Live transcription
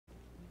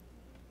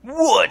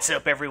What's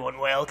up, everyone?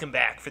 Welcome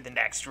back for the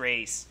next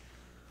race.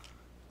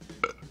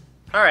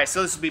 Alright,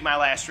 so this will be my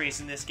last race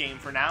in this game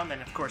for now, and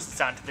then of course it's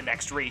on to the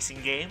next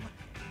racing game.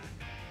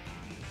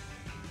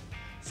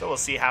 So we'll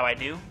see how I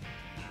do.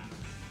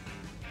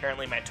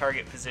 Apparently my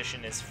target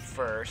position is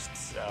first,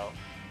 so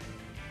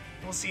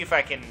we'll see if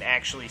I can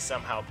actually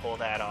somehow pull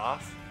that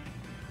off.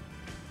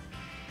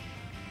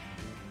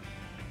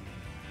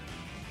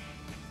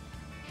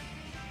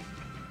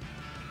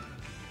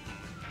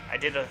 I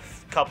did a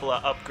couple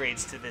of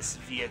upgrades to this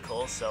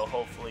vehicle, so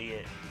hopefully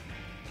it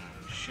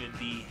should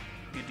be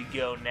good to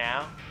go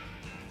now.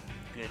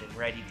 Good and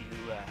ready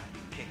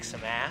to kick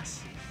some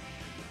ass.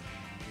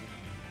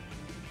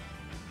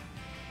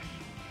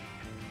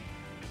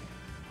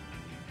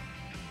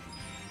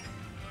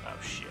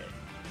 Oh shit.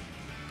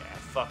 Yeah, I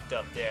fucked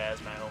up there. That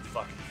was my own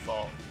fucking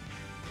fault.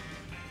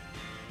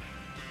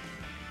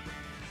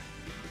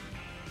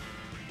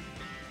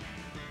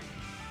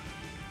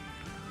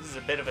 This is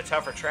a bit of a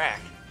tougher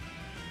track.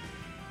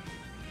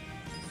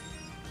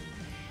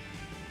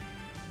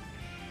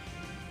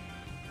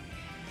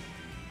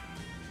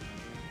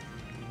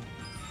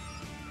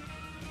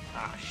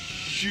 Ah,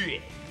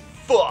 shit.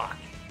 Fuck.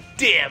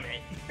 Damn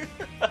it.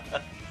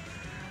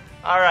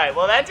 Alright,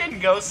 well that didn't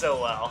go so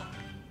well.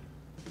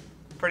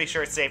 Pretty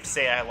sure it's safe to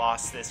say I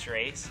lost this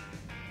race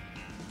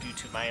due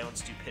to my own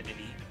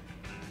stupidity.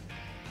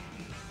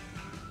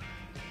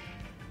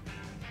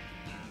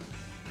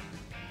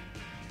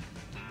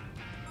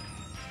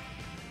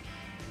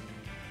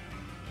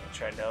 I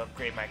tried to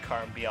upgrade my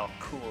car and be all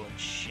cool and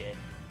shit.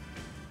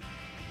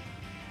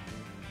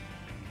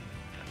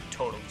 I'm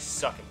totally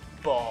sucking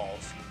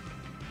balls.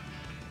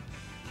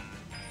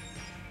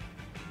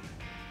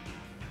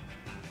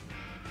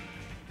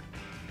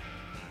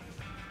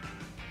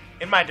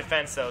 In my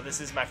defense, though, this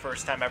is my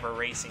first time ever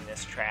racing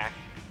this track,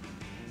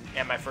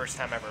 and my first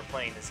time ever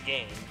playing this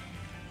game.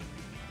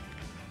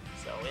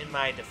 So, in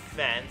my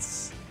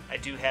defense, I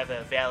do have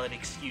a valid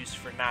excuse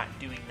for not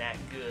doing that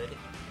good.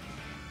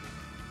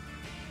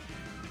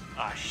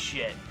 Ah,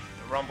 shit.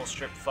 The rumble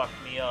strip fucked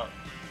me up.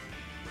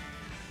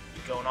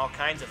 Going all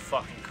kinds of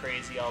fucking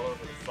crazy all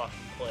over the fucking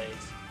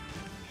place.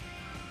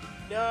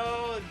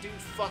 No, the dude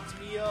fucked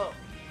me up.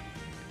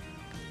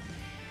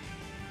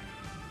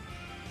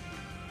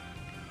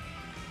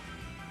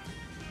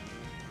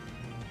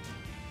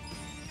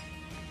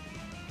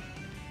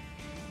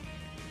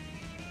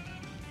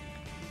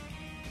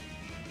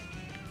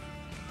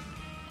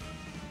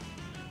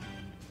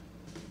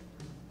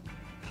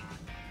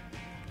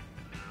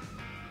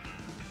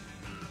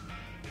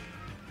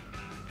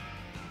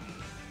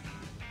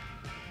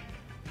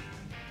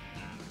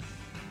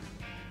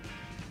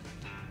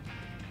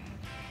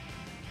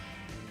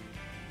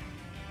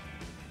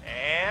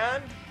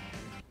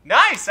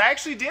 Nice! I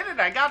actually did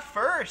it! I got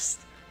first!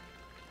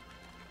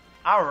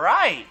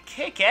 Alright!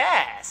 Kick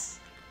ass!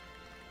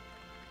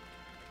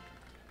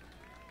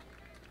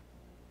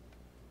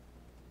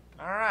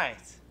 Alright.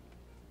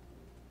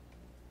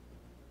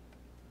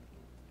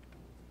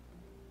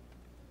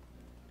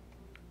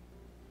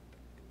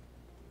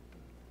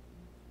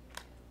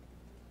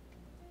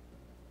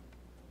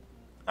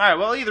 Alright,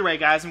 well either way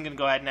guys, I'm going to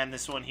go ahead and end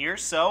this one here,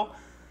 so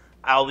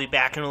I'll be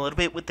back in a little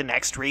bit with the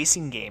next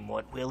racing game.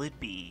 What will it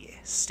be?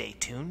 Stay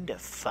tuned to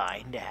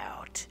find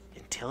out.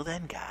 Until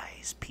then,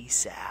 guys,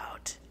 peace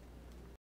out.